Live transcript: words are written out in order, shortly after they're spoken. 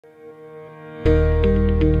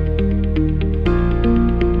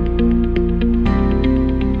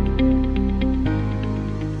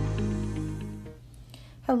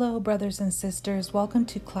brothers and sisters. Welcome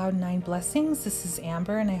to Cloud9 Blessings. This is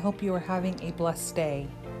Amber, and I hope you are having a blessed day.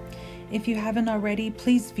 If you haven't already,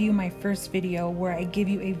 please view my first video where I give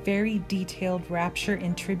you a very detailed rapture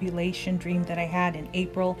and tribulation dream that I had in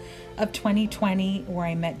April of 2020 where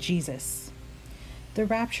I met Jesus. The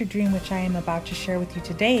rapture dream which I am about to share with you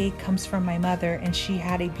today comes from my mother, and she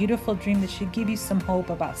had a beautiful dream that should give you some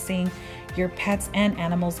hope about seeing your pets and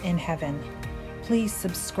animals in heaven. Please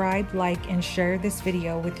subscribe, like, and share this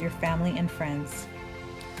video with your family and friends.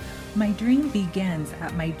 My dream begins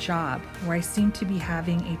at my job, where I seem to be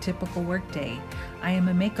having a typical workday. I am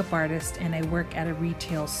a makeup artist and I work at a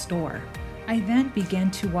retail store. I then begin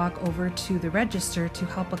to walk over to the register to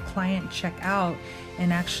help a client check out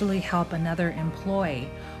and actually help another employee,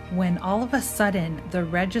 when all of a sudden the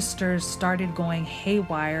registers started going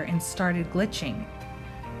haywire and started glitching.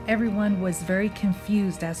 Everyone was very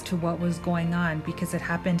confused as to what was going on because it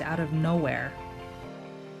happened out of nowhere.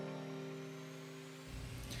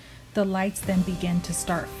 The lights then began to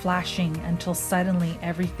start flashing until suddenly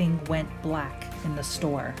everything went black in the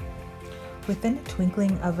store. Within a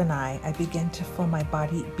twinkling of an eye, I began to feel my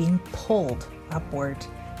body being pulled upward,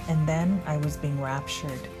 and then I was being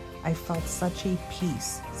raptured. I felt such a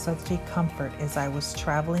peace, such a comfort as I was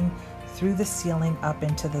traveling through the ceiling up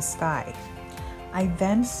into the sky. I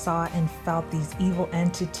then saw and felt these evil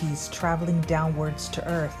entities traveling downwards to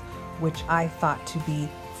earth, which I thought to be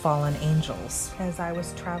fallen angels. As I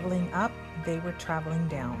was traveling up, they were traveling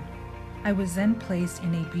down. I was then placed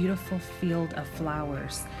in a beautiful field of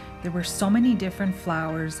flowers. There were so many different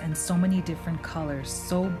flowers and so many different colors,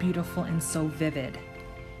 so beautiful and so vivid.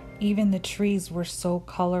 Even the trees were so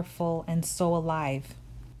colorful and so alive.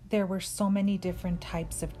 There were so many different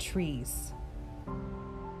types of trees.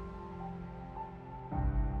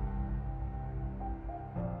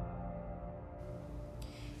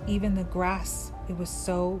 Even the grass, it was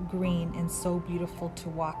so green and so beautiful to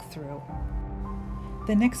walk through.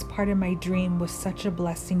 The next part of my dream was such a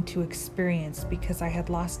blessing to experience because I had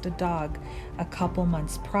lost a dog a couple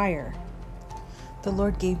months prior. The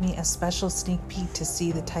Lord gave me a special sneak peek to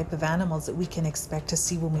see the type of animals that we can expect to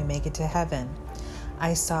see when we make it to heaven.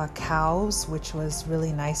 I saw cows, which was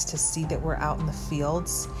really nice to see that we're out in the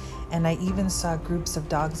fields, and I even saw groups of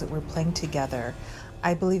dogs that were playing together.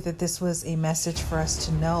 I believe that this was a message for us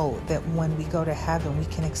to know that when we go to heaven, we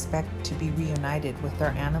can expect to be reunited with our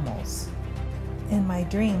animals. In my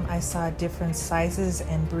dream, I saw different sizes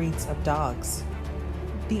and breeds of dogs.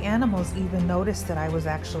 The animals even noticed that I was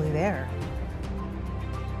actually there.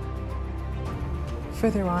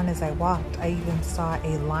 Further on as I walked, I even saw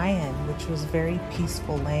a lion, which was very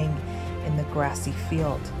peaceful, laying in the grassy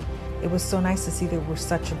field. It was so nice to see there were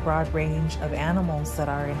such a broad range of animals that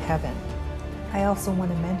are in heaven. I also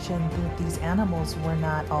want to mention that these animals were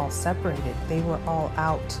not all separated. They were all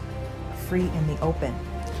out, free in the open.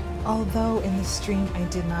 Although in the stream I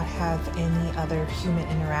did not have any other human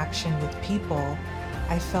interaction with people,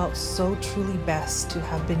 I felt so truly blessed to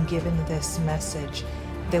have been given this message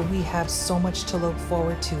that we have so much to look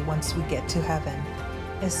forward to once we get to heaven.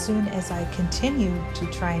 As soon as I continued to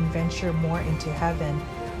try and venture more into heaven,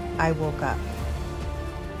 I woke up.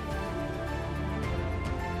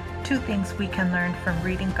 Two things we can learn from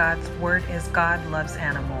reading God's Word is God loves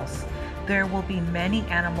animals. There will be many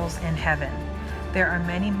animals in heaven. There are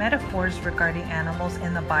many metaphors regarding animals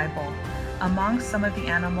in the Bible. Among some of the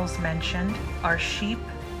animals mentioned are sheep,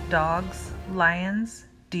 dogs, lions,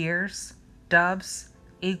 deers, doves,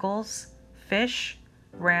 eagles, fish,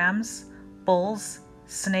 rams, bulls,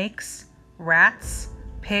 snakes, rats,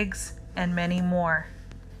 pigs, and many more.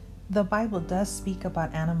 The Bible does speak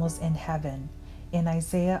about animals in heaven. In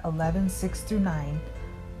Isaiah 11:6-9,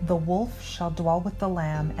 the wolf shall dwell with the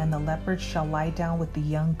lamb, and the leopard shall lie down with the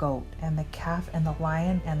young goat, and the calf and the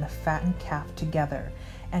lion and the fattened calf together,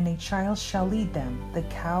 and a child shall lead them. The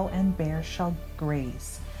cow and bear shall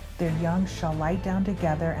graze. Their young shall lie down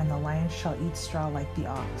together, and the lion shall eat straw like the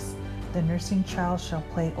ox. The nursing child shall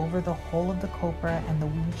play over the hole of the cobra, and the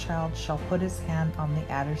weaned child shall put his hand on the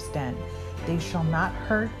adder's den. They shall not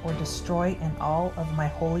hurt or destroy in all of my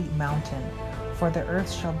holy mountain, for the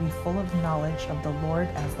earth shall be full of knowledge of the Lord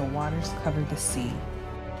as the waters cover the sea.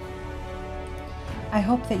 I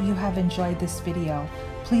hope that you have enjoyed this video.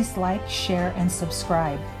 Please like, share, and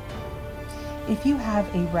subscribe. If you have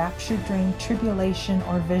a rapture dream, tribulation,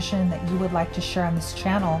 or vision that you would like to share on this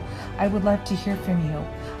channel, I would love to hear from you.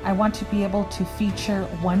 I want to be able to feature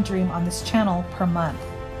one dream on this channel per month.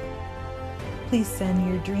 Please send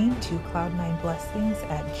your dream to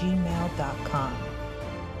cloud9blessings@gmail.com.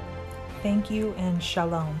 Thank you and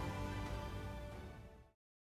shalom.